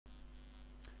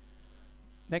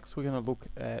Next we're going to look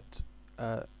at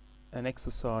an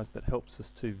exercise that helps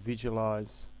us to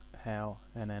visualize how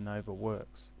an ANOVA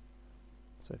works.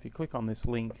 So if you click on this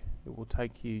link, it will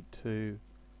take you to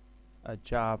a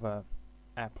Java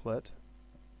applet,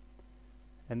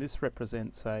 and this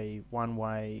represents a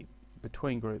one-way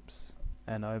between groups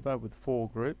ANOVA with 4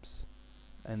 groups,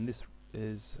 and this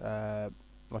is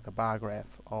like a bar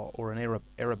graph or an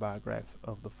error bar graph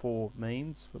of the 4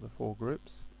 means for the 4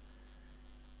 groups.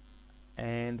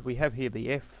 And we have here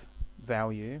the F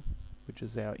value, which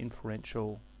is our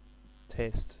inferential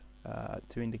test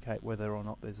to indicate whether or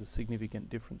not there's a significant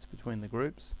difference between the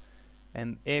groups,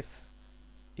 and F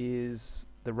is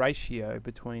the ratio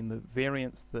between the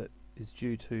variance that is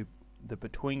due to the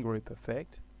between group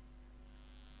effect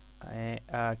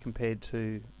compared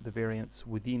to the variance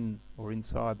within or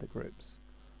inside the groups.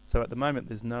 So at the moment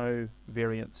there's no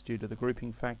variance due to the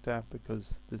grouping factor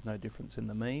because there's no difference in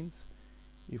the means.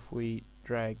 If we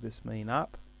drag this mean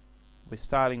up, we're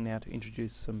starting now to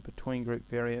introduce some between group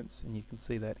variance, and you can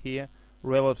see that here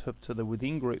relative to the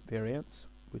within group variance,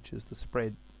 which is the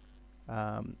spread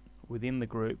within the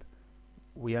group.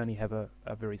 We only have a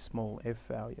very small F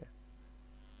value.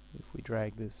 If we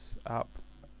drag this up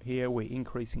here, we're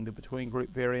increasing the between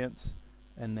group variance,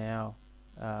 and now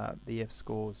the F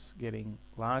score's getting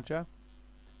larger.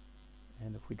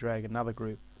 And if we drag another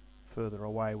group further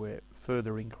away, we're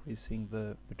further increasing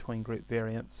the between group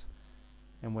variance,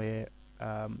 and we're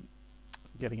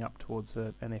getting up towards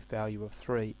an F value of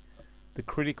 3. The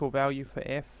critical value for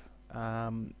F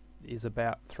is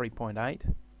about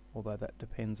 3.8, although that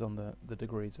depends on the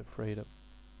degrees of freedom.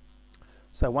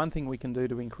 So one thing we can do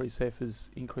to increase F is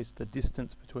increase the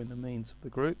distance between the means of the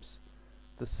groups.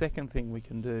 The second thing we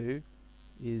can do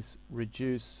is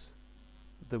reduce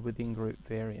the within group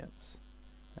variance.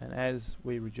 And as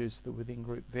we reduce the within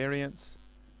group variance,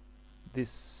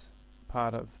 this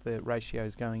part of the ratio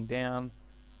is going down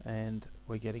and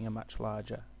we're getting a much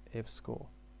larger F score.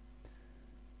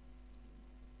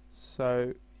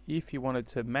 So if you wanted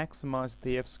to maximize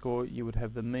the F score, you would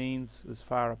have the means as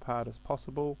far apart as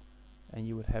possible, and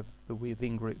you would have the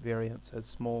within group variance as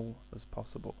small as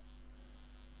possible.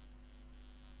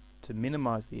 To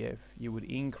minimize the F, you would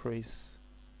increase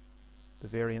the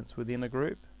variance within a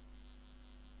group,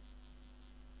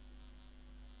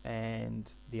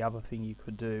 and the other thing you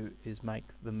could do is make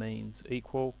the means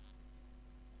equal,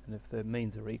 and if the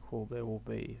means are equal there will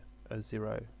be a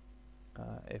 0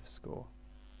 F score.